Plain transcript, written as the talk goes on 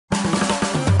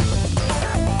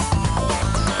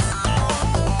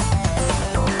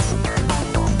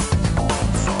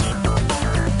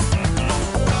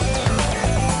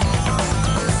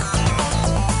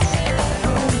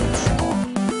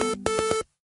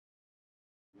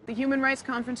the Human Rights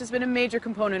Conference has been a major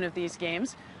component of these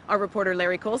games. Our reporter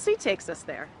Larry Colcy takes us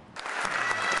there.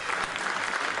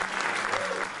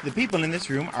 The people in this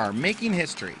room are making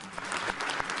history.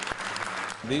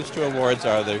 These two awards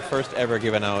are the first ever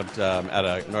given out at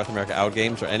a North America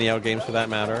Outgames, or any Outgames for that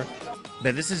matter.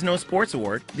 But this is no sports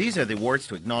award. These are the awards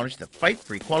to acknowledge the fight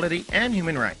for equality and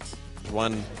human rights.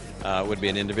 One would be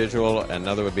an individual,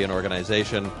 another would be an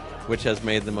organization which has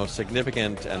made the most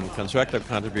significant and constructive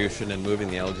contribution in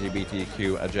moving the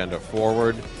LGBTQ agenda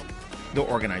forward. The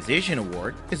organization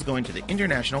award is going to the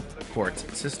international courts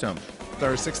system.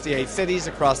 There are 68 cities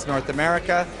across North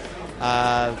America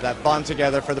that bond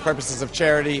together for the purposes of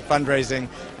charity, fundraising,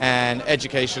 and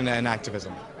education and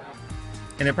activism.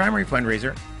 And the primary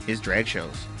fundraiser is drag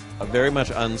shows. Very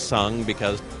much unsung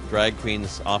because drag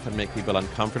queens often make people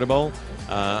uncomfortable,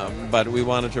 but we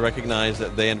wanted to recognize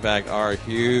that they in fact are a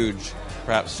huge,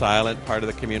 perhaps silent part of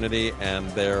the community, and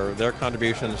their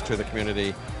contributions to the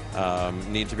community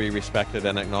need to be respected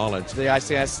and acknowledged. The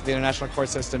ICS, the International Court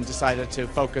System, decided to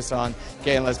focus on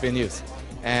gay and lesbian youth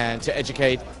and to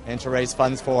educate and to raise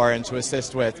funds for and to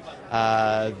assist with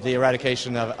the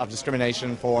eradication of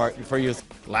discrimination for youth.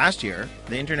 Last year,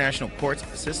 the International Courts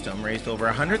System raised over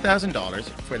 $100,000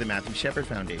 for the Matthew Shepard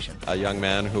Foundation. A young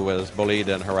man who was bullied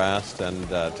and harassed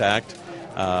and attacked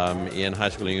in high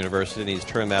school and university, and he's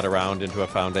turned that around into a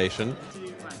foundation.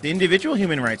 The Individual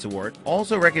Human Rights Award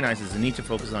also recognizes the need to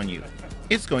focus on youth.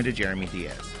 It's going to Jeremy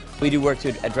Diaz. We do work to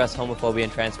address homophobia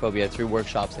and transphobia through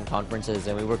workshops and conferences,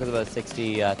 and we work with about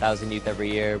 60,000 youth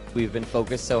every year. We've been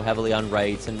focused so heavily on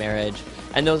rights and marriage,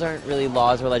 and those aren't really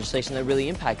laws or legislation that really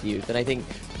impact youth. And I think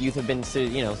youth have been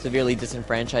severely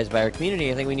disenfranchised by our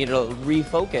community. I think we need to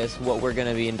refocus what we're going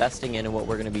to be investing in and what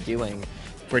we're going to be doing.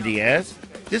 For Diaz,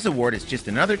 this award is just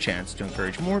another chance to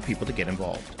encourage more people to get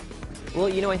involved. Well,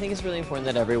 I think it's really important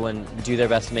that everyone do their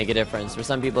best to make a difference. For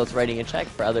some people, it's writing a check.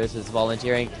 For others, it's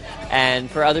volunteering. And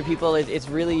for other people, it's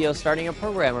really starting a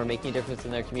program or making a difference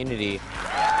in their community.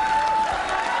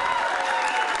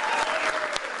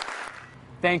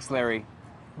 Thanks, Larry.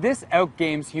 This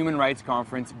Outgames Human Rights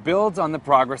Conference builds on the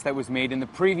progress that was made in the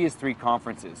previous 3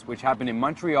 conferences, which happened in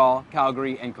Montreal,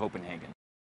 Calgary, and Copenhagen.